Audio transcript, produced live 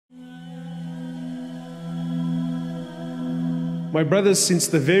My brothers, since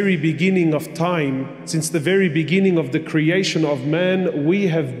the very beginning of time, since the very beginning of the creation of man, we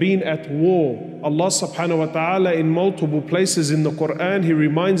have been at war. Allah subhanahu wa ta'ala in multiple places in the Quran, He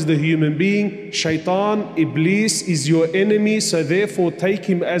reminds the human being, Shaitan, Iblis is your enemy, so therefore take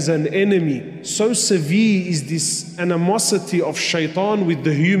him as an enemy. So severe is this animosity of Shaitan with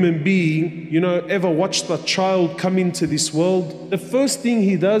the human being. You know, ever watched a child come into this world? The first thing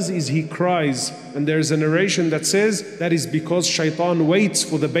he does is he cries. And there is a narration that says that is because Shaitan waits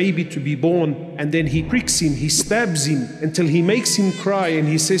for the baby to be born, and then he pricks him, he stabs him until he makes him cry, and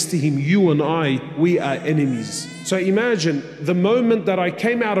he says to him, you and I, we are enemies. So imagine the moment that I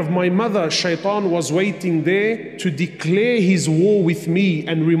came out of my mother, Shaitan was waiting there to declare his war with me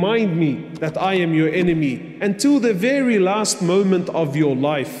and remind me that I am your enemy. Until the very last moment of your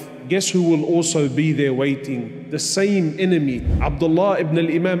life, guess who will also be there waiting? The same enemy. Abdullah ibn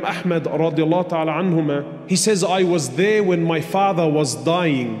al-Imam Ahmad radiallahu ta'ala anhuma, he says, I was there when my father was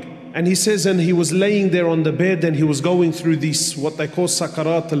dying. And he says, and he was laying there on the bed and he was going through this, what they call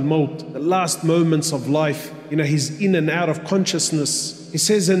sakarat al-maut, the last moments of life. You know, he's in and out of consciousness. He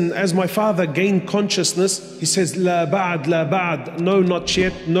says, and as my father gained consciousness, he says, la ba'd, no, not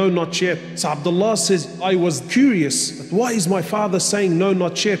yet, no, not yet. So Abdullah says, I was curious, why is my father saying no,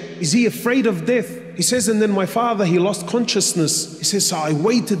 not yet? Is he afraid of death? He says, and then my father, he lost consciousness. He says, so I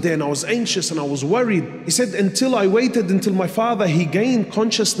waited there and I was anxious and I was worried. He said, until I waited until my father, he gained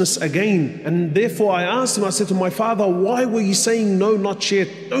consciousness again. And therefore I asked him, I said to my father, why were you saying no, not yet?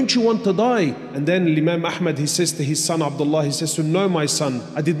 Don't you want to die? And then Imam Ahmad, he says to his son Abdullah, he says to him, no, my son,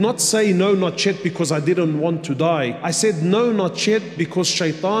 I did not say no, not yet because I didn't want to die. I said no, not yet because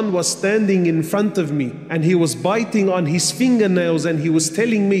Shaitan was standing in front of me and he was biting on his fingernails and he was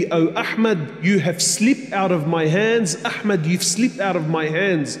telling me, oh Ahmad, you have slipped out of my hands. Ahmad, you've slipped out of my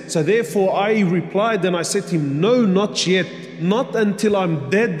hands. So therefore I replied and I said to him, no, not yet. Not until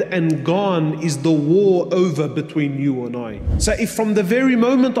I'm dead and gone is the war over between you and I. So if from the very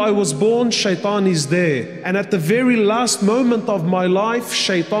moment I was born, Shaitan is there. And at the very last moment of my life,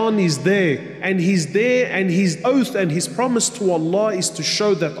 Shaitan is there. And he's there, and his oath and his promise to Allah is to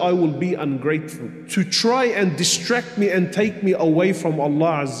show that I will be ungrateful, to try and distract me and take me away from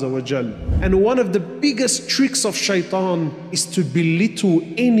Allah Azza wa Jal. And one of the biggest tricks of Shaitan is to belittle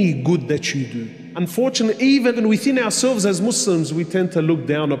any good that you do. Unfortunately, even within ourselves as Muslims, we tend to look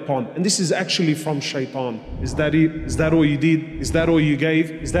down upon. And this is actually from Shaitan. Is that it? Is that all you did? Is that all you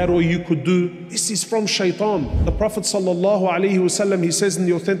gave? Is that all you could do? This is from Shaitan. The Prophet ﷺ, he says in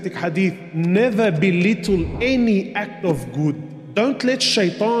the authentic hadith, never belittle any act of good. Don't let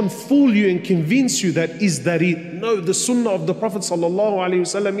Shaitan fool you and convince you that is that it. No, the sunnah of the Prophet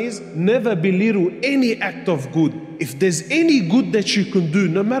ﷺ is never belittle any act of good. If there's any good that you can do,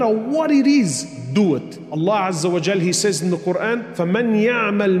 no matter what it is, do it. Allah Azza wa Jal, He says in the Quran, فَمَنْ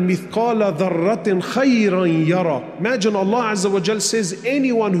يَعْمَلْ مِثْقَالَ ذَرَّةٍ خَيْرًا يَرَى. Imagine Allah Azza wa Jal says,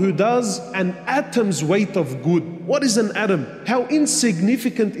 anyone who does an atom's weight of good. What is an atom? How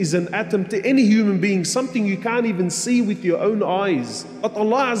insignificant is an atom to any human being? Something you can't even see with your own eyes. But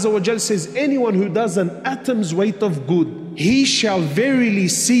Allah Azza wa Jal says, anyone who does an atom's weight of good, he shall verily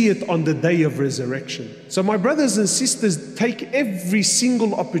see it on the day of resurrection. So my brothers and sisters, take every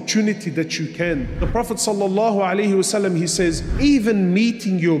single opportunity that you can. The Prophet ﷺ, he says, even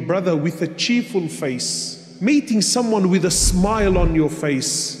meeting your brother with a cheerful face, meeting someone with a smile on your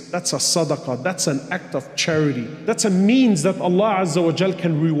face, that's a sadaqah, that's an act of charity. That's a means that Allah Azza wa Jal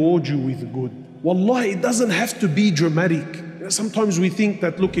can reward you with good. Wallahi, it doesn't have to be dramatic. Sometimes we think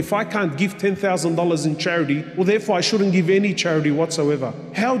that, look, if I can't give $10,000 in charity, well, therefore I shouldn't give any charity whatsoever.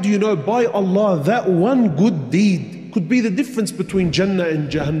 How do you know? By Allah, that one good deed could be the difference between Jannah and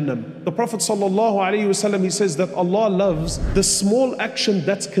Jahannam. The Prophet ﷺ, he says that Allah loves the small action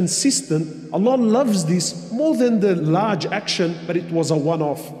that's consistent. Allah loves this more than the large action, but it was a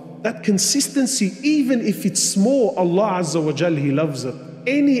one-off. That consistency, even if it's small, Allah Azza wa Jal, He loves it.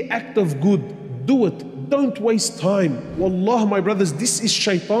 Any act of good, do it. Don't waste time. Wallah, my brothers, this is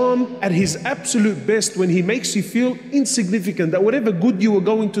Shaitan at his absolute best when he makes you feel insignificant, that whatever good you were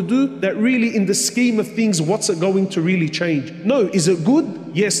going to do, that really in the scheme of things, what's it going to really change? No, is it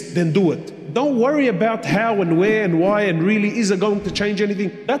good? Yes, then do it. Don't worry about how and where and why and really is it going to change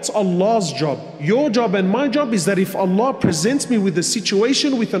anything. That's Allah's job. Your job and my job is that if Allah presents me with a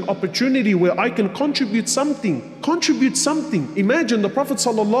situation, with an opportunity where I can contribute something. Imagine the Prophet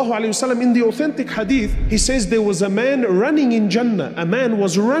ﷺ in the authentic hadith, he says there was a man running in Jannah. A man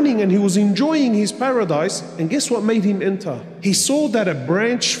was running and he was enjoying his paradise. And guess what made him enter? He saw that a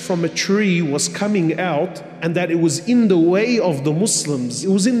branch from a tree was coming out and that it was in the way of the Muslims. It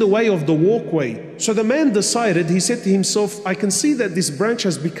was in the way of the walkway. So the man decided, he said to himself, I can see that this branch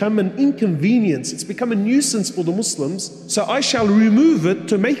has become an inconvenience. It's become a nuisance for the Muslims. So I shall remove it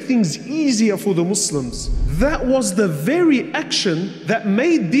to make things easier for the Muslims. That was the very action that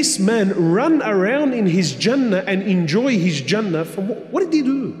made this man run around in his Jannah and enjoy his Jannah. From what did he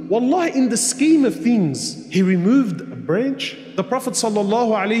do? Wallah, in the scheme of things, he removed a branch. The Prophet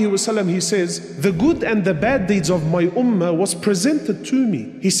ﷺ, he says, the good and the bad deeds of my ummah was presented to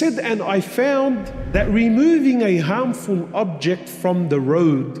me. He said, and I found that removing a harmful object from the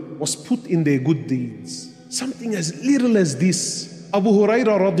road was put in their good deeds. Something as little as this. Abu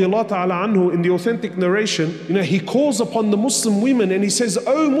Hurairah radiallahu ta'ala anhu, in the authentic narration, he calls upon the Muslim women and he says,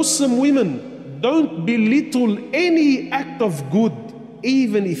 "O Muslim women, don't belittle any act of good,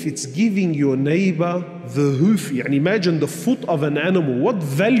 even if it's giving your neighbor the hoof." And imagine the foot of an animal. What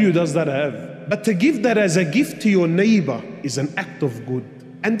value does that have? But to give that as a gift to your neighbor is an act of good.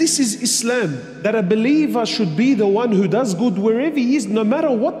 And this is Islam, that a believer should be the one who does good wherever he is, no matter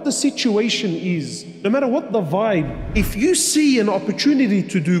what the situation is, no matter what the vibe. If you see an opportunity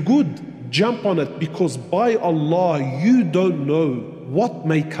to do good, jump on it, because by Allah, you don't know what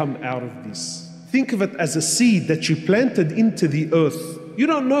may come out of this. Think of it as a seed that you planted into the earth. You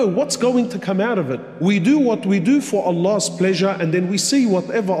don't know what's going to come out of it. We do what we do for Allah's pleasure, and then we see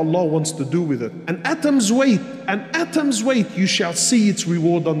whatever Allah wants to do with it. An atom's weight, you shall see its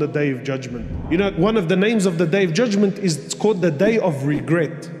reward on the Day of Judgment. One of the names of the Day of Judgment is called the Day of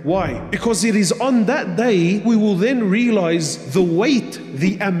Regret. Why? Because it is on that day we will then realize the weight,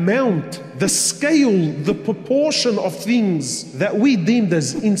 the amount, the scale, the proportion of things that we deemed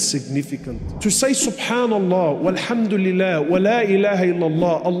as insignificant. To say Subhanallah, Walhamdulillah, Wa la ilaha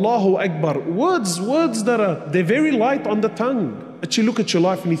illallah, Allahu Akbar, words that they're very light on the tongue. But you look at your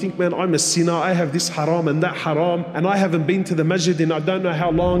life and you think, man, I'm a sinner, I have this haram and that haram, and I haven't been to the masjid in I don't know how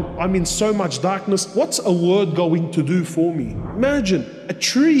long, I'm in so much darkness. What's a word going to do for me? Imagine a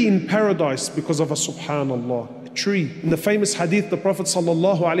tree in paradise because of a Subhanallah. Tree. In the famous hadith, the Prophet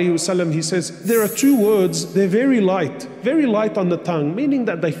ﷺ, he says, there are two words, they're very light on the tongue, meaning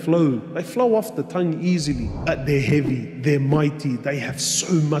that they flow off the tongue easily, but they're heavy, they're mighty, they have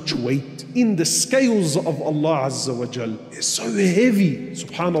so much weight in the scales of Allah Azza wa Jal. They're so heavy.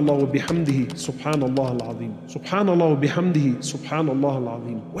 Subhanallah wa bihamdihi, Subhanallah al-Azim. Subhanallah wa bihamdihi, Subhanallah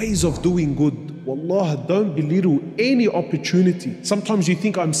al-Azim. Ways of doing good. Wallah, don't belittle any opportunity. Sometimes you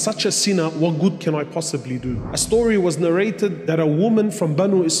think, I'm such a sinner, what good can I possibly do? A story was narrated that a woman from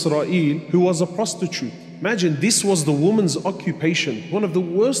Banu Israel who was a prostitute. Imagine, this was the woman's occupation. One of the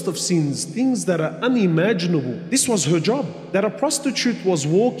worst of sins, things that are unimaginable. This was her job. That a prostitute was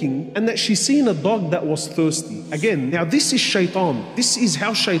walking and that she seen a dog that was thirsty. Again, now this is shaitan. This is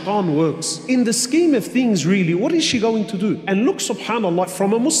how shaitan works. In the scheme of things, really, what is she going to do? And look, subhanAllah,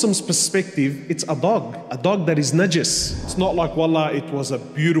 from a Muslim's perspective, it's a dog that is najis. It's not like, wallah, it was a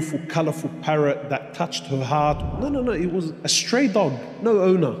beautiful, colorful parrot that touched her heart. No, it was a stray dog, no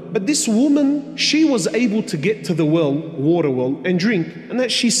owner. But this woman, she was able to get to the water well, and drink, and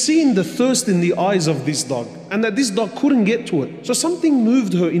that she seen the thirst in the eyes of this dog, and that this dog couldn't get to it. So something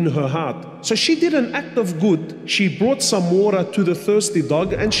moved her in her heart. So she did an act of good. She brought some water to the thirsty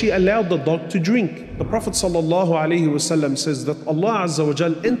dog and she allowed the dog to drink. The Prophet ﷺ says that Allah Azza wa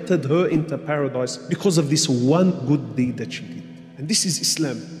Jal entered her into paradise because of this one good deed that she did. And this is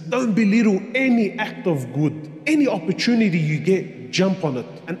Islam. Don't belittle any act of good. Any opportunity you get, jump on it.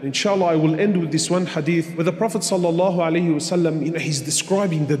 And inshallah, I will end with this one hadith where the Prophet ﷺ, he's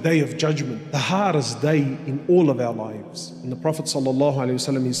describing the Day of Judgment, the hardest day in all of our lives. And the Prophet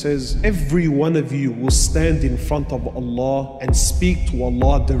ﷺ, he says, every one of you will stand in front of Allah and speak to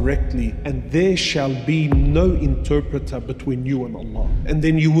Allah directly, and there shall be no interpreter between you and Allah. And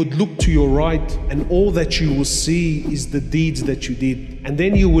then you would look to your right, and all that you will see is the deeds that you did. And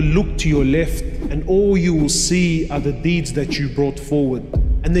then you will look to your left, and all you will see are the deeds that you brought forward.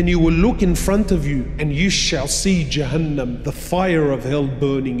 And then you will look in front of you, and you shall see Jahannam, the fire of hell,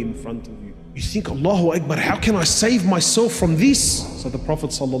 burning in front of you. You think, Allahu Akbar, how can I save myself from this? So the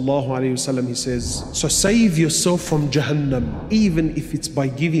Prophet ﷺ, he says, so save yourself from Jahannam, even if it's by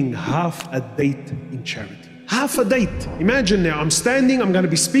giving half a date in charity. Half a date. Imagine now, I'm standing, I'm going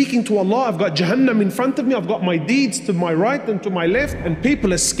to be speaking to Allah, I've got Jahannam in front of me, I've got my deeds to my right and to my left, and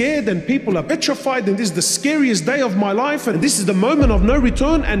people are scared and people are petrified, and this is the scariest day of my life, and this is the moment of no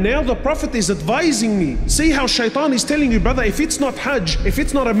return, and now the Prophet is advising me. See how Shaitan is telling you, brother, if it's not Hajj, if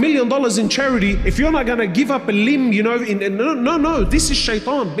it's not $1 million in charity, if you're not going to give up a limb, you know, no, this is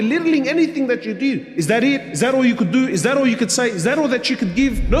Shaitan, belittling anything that you do. Is that it? Is that all you could do? Is that all you could say? Is that all that you could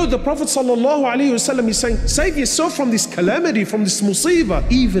give? No, the Prophet ﷺ is saying, save yourself from this calamity, from this musibah,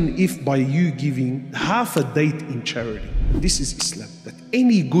 even if by you giving half a date in charity. This is Islam, that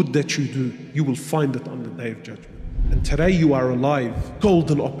any good that you do, you will find it on the Day of Judgment. And today you are alive,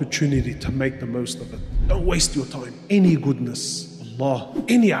 golden opportunity to make the most of it. Don't waste your time. Any goodness, Allah,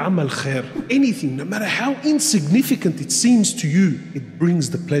 any amal khair, anything, no matter how insignificant it seems to you, it brings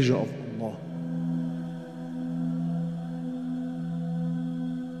the pleasure of Allah.